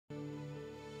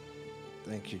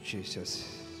Thank you, Jesus.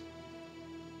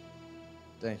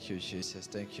 Thank you, Jesus.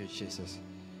 Thank you, Jesus.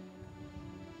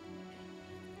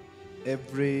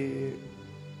 Every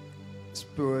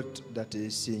spirit that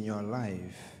is in your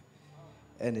life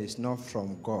and is not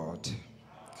from God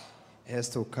has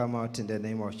to come out in the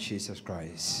name of Jesus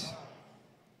Christ.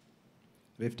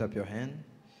 Lift up your hand.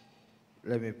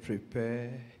 Let me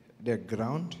prepare the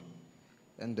ground,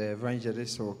 and the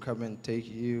evangelist will come and take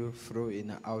you through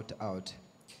in out.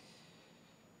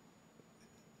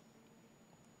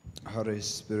 Holy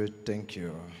Spirit, thank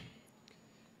you.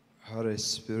 Holy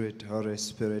Spirit, Holy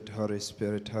Spirit, Holy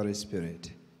Spirit, Holy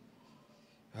Spirit.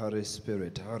 Holy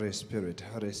Spirit, Holy Spirit,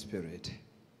 Holy Spirit.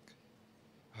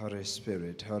 Holy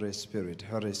Spirit, Holy Spirit,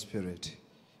 Holy Spirit.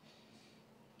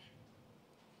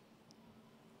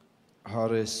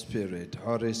 Holy Spirit,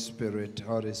 Holy Spirit,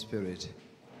 Holy Spirit.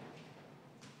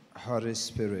 Holy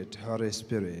Spirit, Holy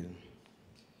Spirit.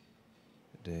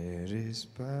 There is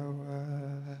power,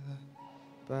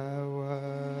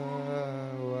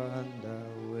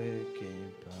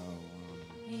 wonder-working power.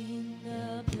 In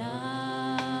the blood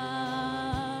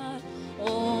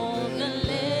of the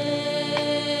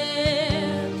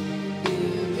Lamb,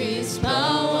 there is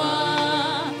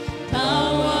power,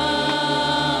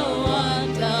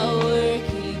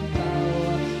 wonder-working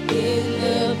power. In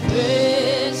the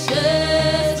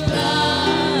precious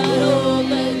blood of the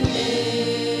Lamb.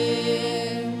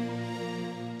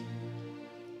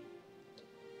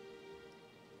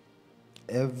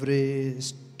 Every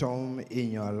storm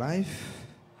in your life,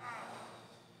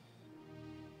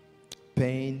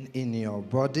 pain in your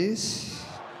bodies,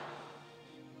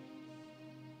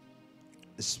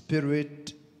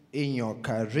 spirit in your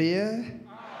career,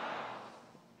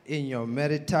 in your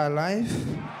marital life,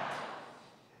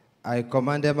 I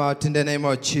command them out in the name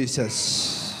of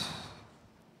Jesus.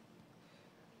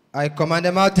 I command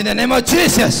them out in the name of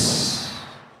Jesus.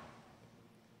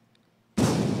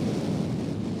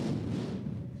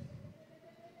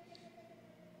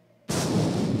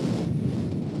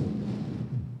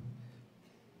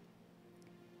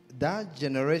 That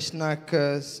generational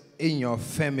curse in your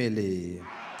family.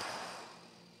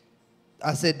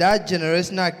 I said that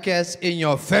generational curse in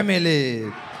your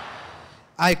family.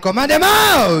 I command them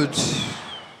out.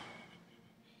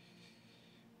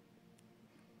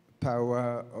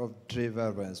 Power of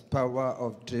deliverance, power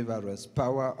of deliverance,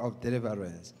 power of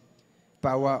deliverance,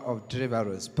 power of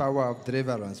deliverance, power of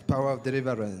deliverance, power of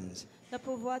deliverance, Le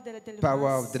pouvoir de la délivrance.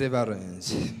 power of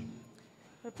deliverance.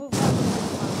 Le pouvoir de la délivrance.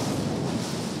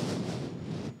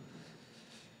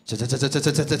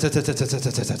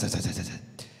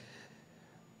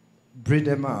 Bring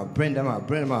them out, bring them out,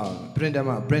 bring them out, bring them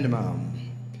out, bring them out.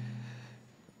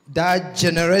 That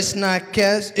generational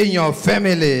curse in your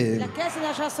family. La caisse de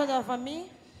la chanson de la famille.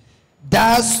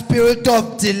 That spirit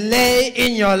of delay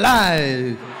in your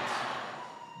life.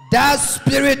 That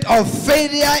spirit of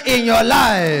failure in your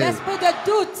life. L'esprit de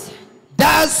doute.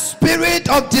 That spirit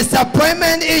of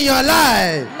disappointment in your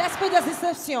life. L'esprit de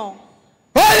déception.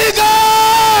 Holy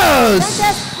Ghost!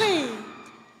 Saint-Esprit.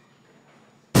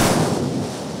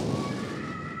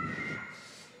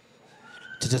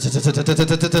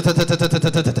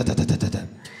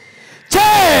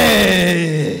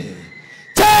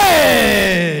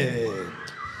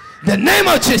 The name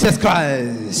of Jesus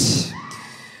Christ.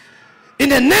 In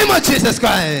the name of Jesus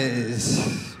Christ.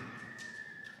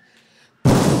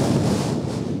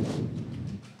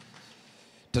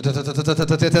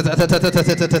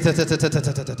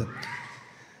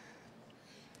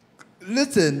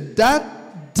 Listen,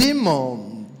 that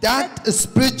demon, that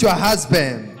spiritual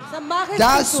husband,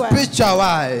 that spiritual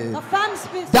wife,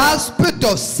 that spirit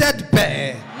of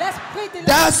setback,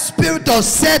 that spirit of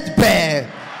setback,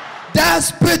 that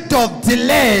spirit of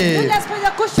delay,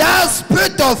 that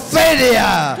spirit of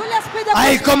failure,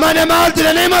 I command them out in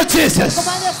the name of Jesus.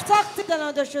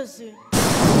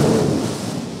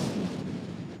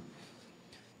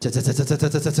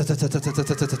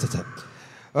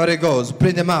 Holy Ghost,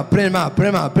 bring them out, bring them out,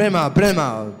 bring them out, bring them out, bring them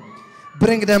out.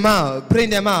 Bring them out, bring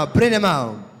them out, bring them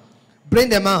out. Bring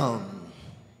them out.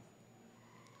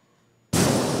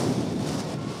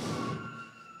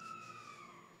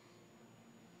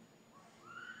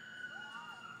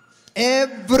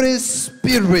 Every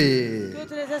spirit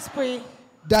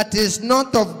that is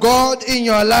not of God in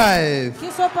your life,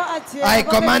 I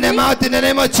command them out in the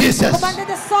name of Jesus.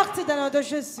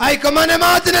 I command them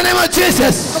out in the name of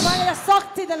Jesus.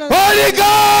 Holy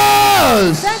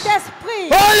Ghost!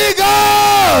 Holy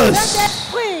Ghost!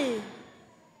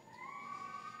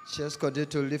 Just continue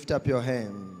to lift up your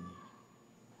hand.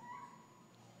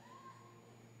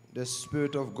 The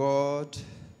Spirit of God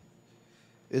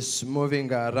is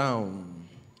moving around,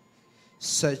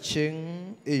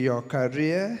 searching in your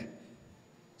career,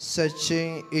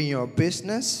 searching in your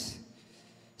business,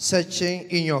 searching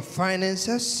in your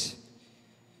finances,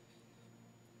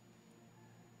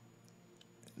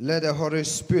 let the Holy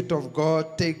Spirit of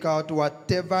God take out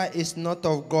whatever is not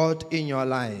of God in your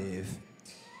life.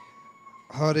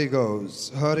 Holy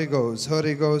Ghost, Holy Ghost,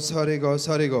 Holy Ghost, Holy Ghost,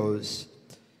 Holy Ghost.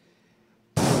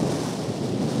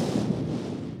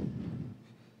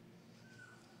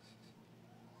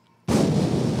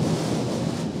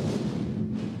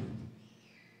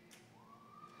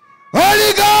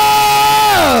 Holy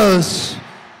Ghost!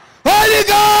 Holy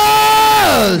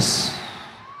Ghost!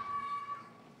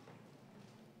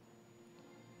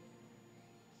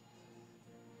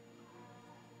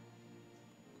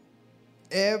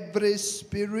 Every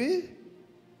spirit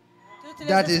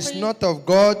that is not of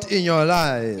God in your Qui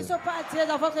life, sont pas attirés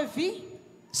dans votre vie,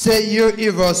 say you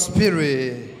evil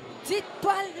spirit,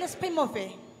 dites-toi l'esprit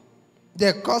mauvais,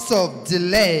 the cause of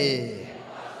delay,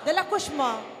 de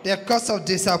l'accouchement, the cause of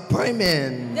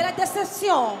disappointment, de la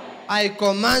déception. I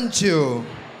command you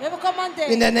Je vous commande,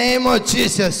 in the name of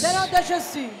Jesus, dans le nom de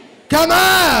Jésus, come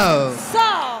out,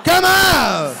 sors, come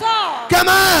out, sors, come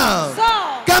out,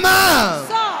 sors, come out,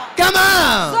 sors, come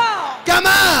out, sors, come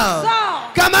out,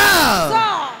 sors, come out. sors.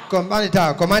 Command it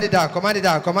out, command it out, command it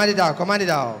out, command it out, command it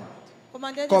out.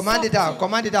 Commandez de Command it out, sortir.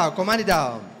 command it out, command it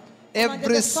out. Every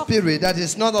de sortir. spirit that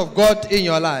is not of God in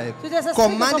your life, Tous les esprits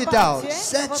command qui it sont pas out. entiers dans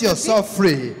Set votre yourself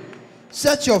free.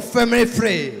 Set your family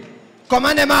free.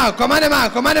 Command them out, command them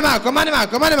out, command them out, command them out,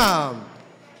 command them out.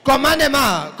 Command them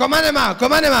out, command them out,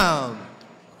 command them out.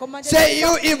 Commandez Say, de you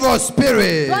sortir. evil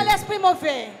spirit, Toi l'esprit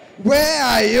mauvais. where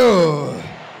are you?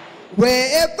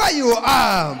 Wherever you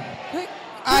are, Oui,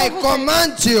 I vous êtes.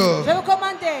 command you Je vous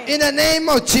commande, in the name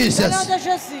of dans le nom Jesus. de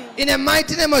Jésus, In the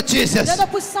mighty name of Jesus. dans le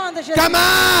puissant de Jésus. Come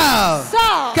out!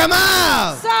 Sors, Come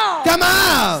out! sors, Come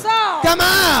out! sors, Come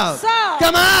out! sors,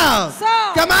 Come out!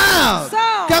 sors, Come out!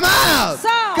 sors, Come out!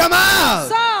 sors, Come out!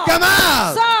 sors, Come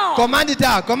out! sors. Command it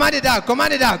out! Command it out!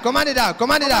 Command it out! Command it out!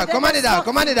 Command it out! Command it out!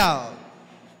 Command it out!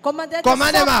 commandez de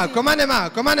Command them out! sortir. Command them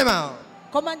out! Command them out!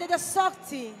 Commandez de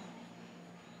sortir.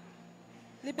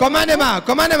 Command them out!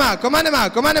 Command them out! Command them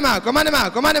out! Command them out! Command them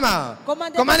out! Command them out!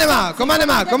 Commandez Command them de out! sortir. Command them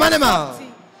out! Command them out! Sortir.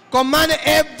 Command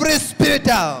every spirit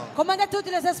out! Commandez tous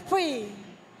les esprits.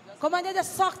 Commandez de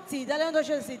sortir dans le nom de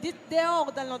Jésus. Dites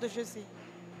dehors dans le nom de Jésus.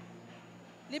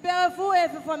 Libérez-vous et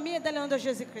vos familles dans le nom de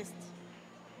Jésus-Christ.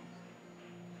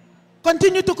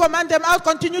 Continue to command them out.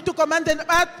 Continue to command them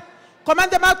out.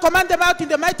 Command them out. Command them out in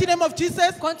the mighty name of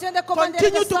Jesus. Continuez de commander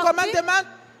Continue de to sortir. command them out.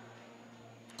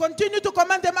 Continue to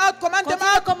command them out. Command them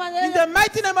Continue out de commander. in the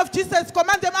mighty name of Jesus.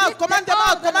 Command them out. Dites Command them dehors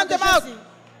out. dans le nom Command de them out. Jésus.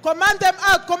 Command them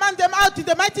out. Command them out in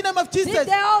the mighty name of Dites Jesus.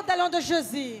 dehors dans le nom de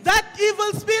Jésus. That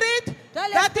evil spirit Dans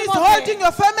that l'esprit is mauvais holding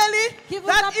your family, qui vous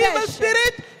that empêche evil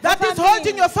spirit vos that is familles,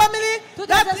 holding your family, tous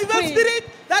that les evil esprits spirit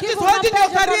that qui is vous holding your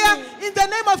empêchent vos career, familles. in the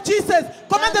name of Jesus.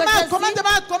 Command them Dans le out, Jésus, command them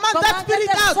out, command that commandez spirit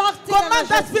de out, sortir dans command le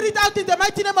that Jésus. spirit out in the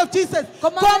mighty name of Jesus.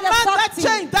 Commandez de Command that sortir.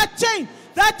 chain,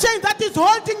 that chain that is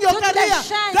holding your Toutes les career,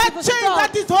 chaînes that qui vous chain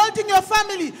that stoppent. is holding your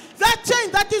family, that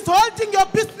chain that is holding your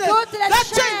business, Toutes les that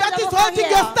chain chaînes that de is vos holding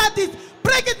your carrières. status.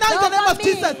 Break it now in Dans the name of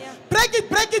famille. Jesus. Break it,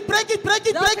 break it, break it, break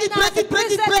it, Dans break it, break it,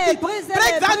 break it, brisez-les, break it. brisez-les,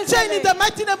 Break that brisez-les. chain in the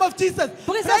mighty name of Jesus.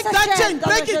 Brisez Break cette that chaîne chain, dans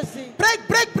break le it. Jésus. Break,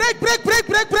 break, break, break, break,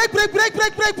 break, break, break, break,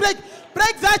 break, break, break.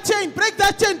 Break that chain, break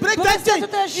that chain, break that Brisez chain.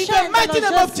 toutes les In chaînes the mighty dans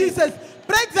le name of Jésus. Jesus.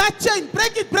 Break that chain,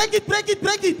 break it, break it, break it,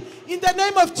 break it. In the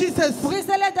name of Jesus.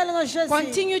 Brisez-les dans le nom de Jésus.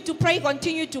 Continue to pray,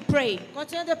 continue to pray.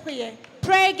 Continuez de prier.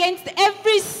 Pray against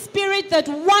every spirit that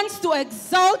wants to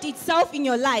exalt itself in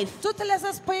your life. Toutes les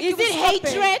esprits qui Is vous it stoppent.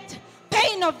 hatred,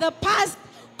 pain of the past?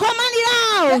 Command it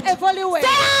out. Évoluez. Stay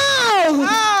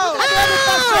out.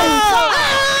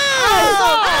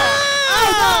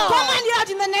 Command it out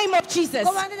in the name of Jesus.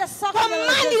 Commandez de sortir dans le nom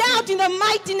de Command it Jésus. out in the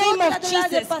mighty name Toute la of douleur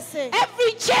Jesus. dépassée.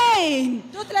 Every chain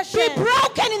Toutes les be chaînes.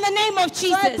 broken in the name of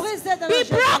Jesus. brisées dans Be le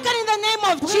Jésus. broken in the name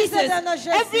of Brisées Jesus. dans le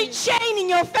Jésus. Every chain in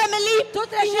your family,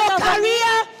 Toutes les in chaînes your dans votre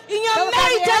career, in dans your votre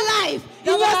marital carrière, life,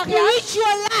 dans in your votre mariage.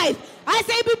 spiritual life. I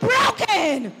say be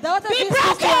broken. Dans votre Be vie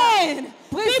broken. spirituelle.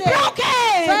 Be Brisé.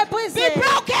 broken. Soyez brisé. Be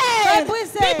broken. Soyez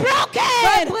brisé. Be broken.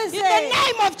 Soyez brisé. In the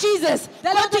name of Jesus. Dans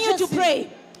le nom de Continue to Jésus. pray.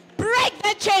 Break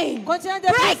that chain. Continuez de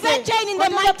Break briser. that chain in the Continuez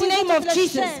de mighty briser name of toutes les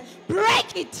Jesus. chaînes.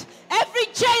 Break it. Every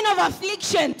chain of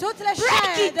affliction. Toutes les Break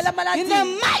chaînes it de la maladie. in the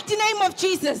mighty name of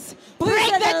Jesus. Brisez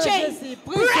Break dans that le chain. Jésus.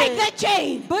 Brisez. Break that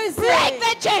chain. Brisez. Break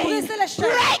that chain. Brisez les chaînes.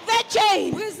 Break that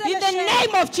chain. Brisez In les the chaînes.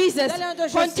 name of Jesus. Dans le nom de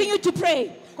Jésus. Continue to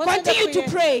pray. Continuez de Continue to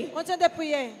prier. pray. Continuez de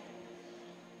prier.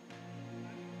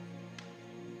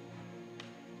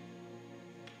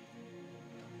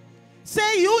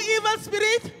 Say, you evil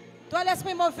spirit Toi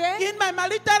l'esprit mauvais in my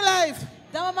marital life.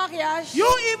 dans mon mariage. You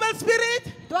evil spirit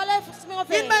Toi l'esprit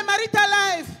mauvais in my marital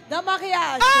life. dans mon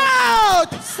mariage.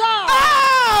 Out! Sors!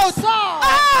 Out! Sors!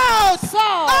 Out!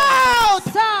 Sors! Out!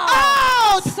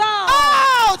 Sors!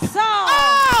 Out! Sors! Out!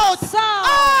 Sors!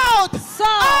 Out! Sors! Out!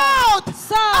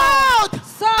 Sors! Out! Sors!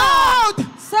 Out! Sors!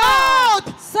 Out!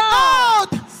 Sors! Out!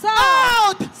 Sors!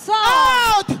 Out! Sors!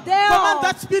 Out! Dehors! Command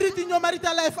that spirit in your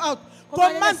marital life out.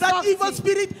 Command that evil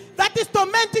spirit that is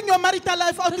tormenting your marital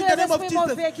life out in the name of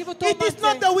Jesus. It is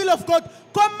not the will of God.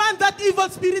 Command that evil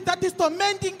spirit that is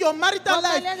tormenting your marital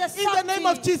life in the name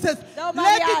of Jesus.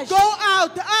 Let it go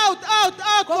out, out, out,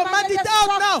 out. Command it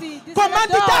out now.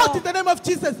 Command it out in the name of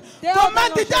Jesus.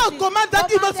 Command it out. Command that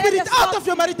evil spirit out of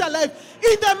your marital life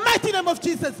in the mighty name of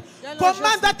Jesus.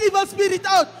 Command that evil spirit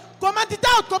out. Command it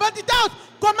out. Command it out.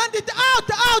 Command it out,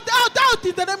 out, out, out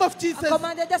in the name of Jesus.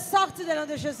 Commandez de sortir dans le nom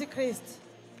de Jésus-Christ.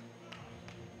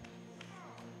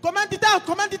 Command it out,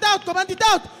 command it out, command it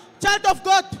out. Child of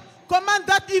God, command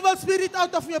that evil spirit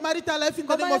out of your marital life in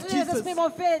the name of Commandez les Jesus. esprits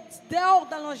mauvais dehors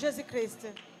dans le nom de Jésus-Christ.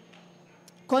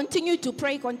 Continue to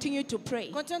pray, continue to pray.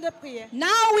 Continue de prier.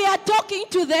 Now we are talking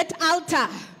to that altar.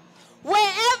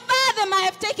 Wherever they might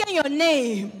have taken your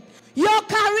name, your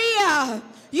career,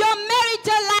 your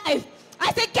marital life,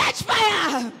 I say catch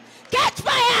fire! Catch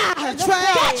fire! Catch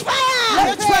fire! Catch fire!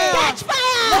 Catch fire! Catch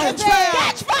fire! Catch fire! Catch fire!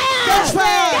 Catch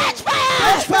fire! Catch fire!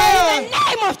 Catch fire! In the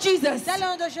name of Jesus. Dans le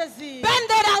nom de Jésus. Burn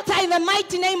that altar in the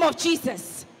mighty name of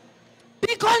Jesus.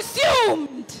 Be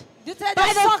consumed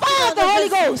by the fire of the Holy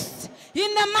Ghost.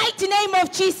 In the mighty name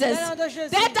of Jesus.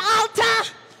 That altar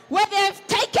where they have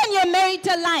taken your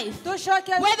marital life, where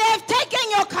they have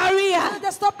taken your career,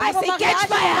 I say catch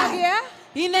fire.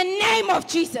 In the name of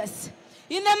Jesus.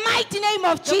 In the mighty name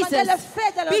of Jesus.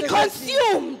 Be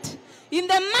consumed. In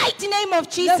the mighty name of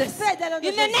Jesus. In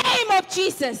the name of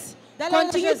Jesus.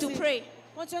 Continue to pray.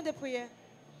 Continue de prier.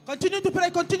 Continue to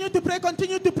pray, continue to pray,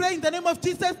 continue to pray in the name of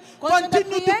Jesus.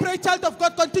 Continue to pray, child of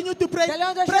God, continue to pray.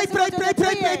 Pray, pray, pray,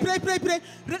 pray, pray, pray, pray, pray.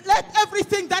 Let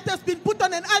everything that has been put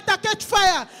on an altar catch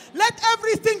fire. Let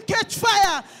everything catch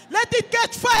fire. Let it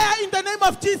catch fire in the name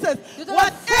of Jesus.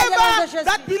 Whatever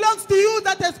that belongs to you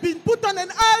that has been put on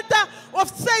an altar of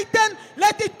Satan,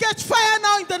 let it catch fire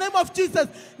now in the name of Jesus.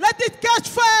 Let it catch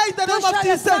fire in the name of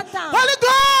Jesus. Holy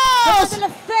Ghost!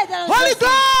 Holy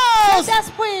Ghost!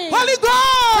 Holy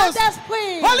Ghost!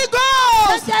 Holy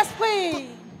Ghost!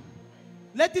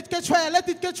 Let it catch fire, let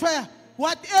it catch fire.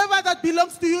 Whatever that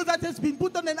belongs to you that has been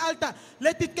put on an altar,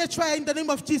 let it catch fire in the name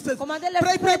of Jesus.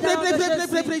 Pray, pray, pray, pray, pray, pray,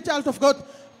 pray, pray, child of God.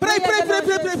 Pray, pray, pray,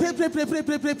 pray, pray, pray, pray, pray, pray,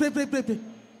 pray, pray, pray, pray, pray.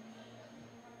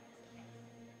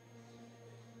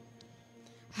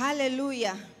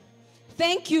 Hallelujah.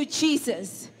 Thank you,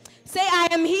 Jesus. Say, I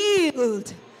am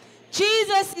healed.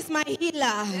 Jesus is my healer.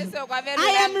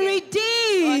 I am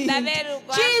redeemed.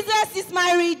 Jesus is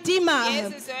my redeemer.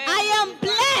 I am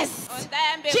blessed.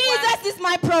 Jesus is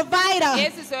my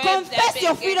provider. Confess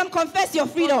your freedom. Confess your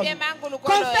freedom.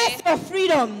 Confess your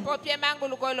freedom.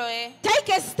 Take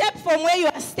a step from where you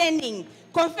are standing.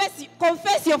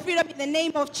 Confess your freedom in the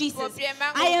name of Jesus.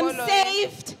 I am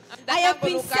saved. I have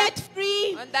been set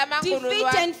free.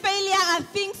 Defeat and failure are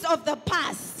things of the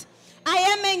past. I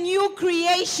am a new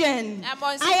creation. I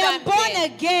am born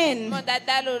again.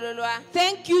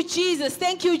 Thank you, Jesus.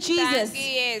 Thank you, Jesus.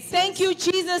 Thank you,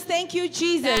 Jesus. Thank you,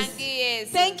 Jesus.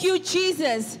 Thank you,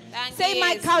 Jesus. Say,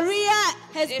 my career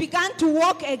has begun to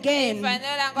walk again. My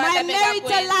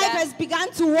marital life has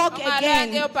begun to walk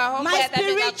again. My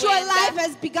spiritual life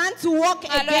has begun to walk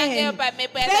again.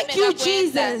 Thank you,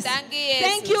 Jesus.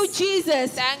 Thank you,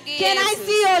 Jesus. Can I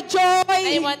see your joy?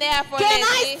 Can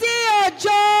I see your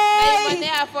joy?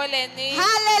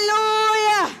 Hallelujah.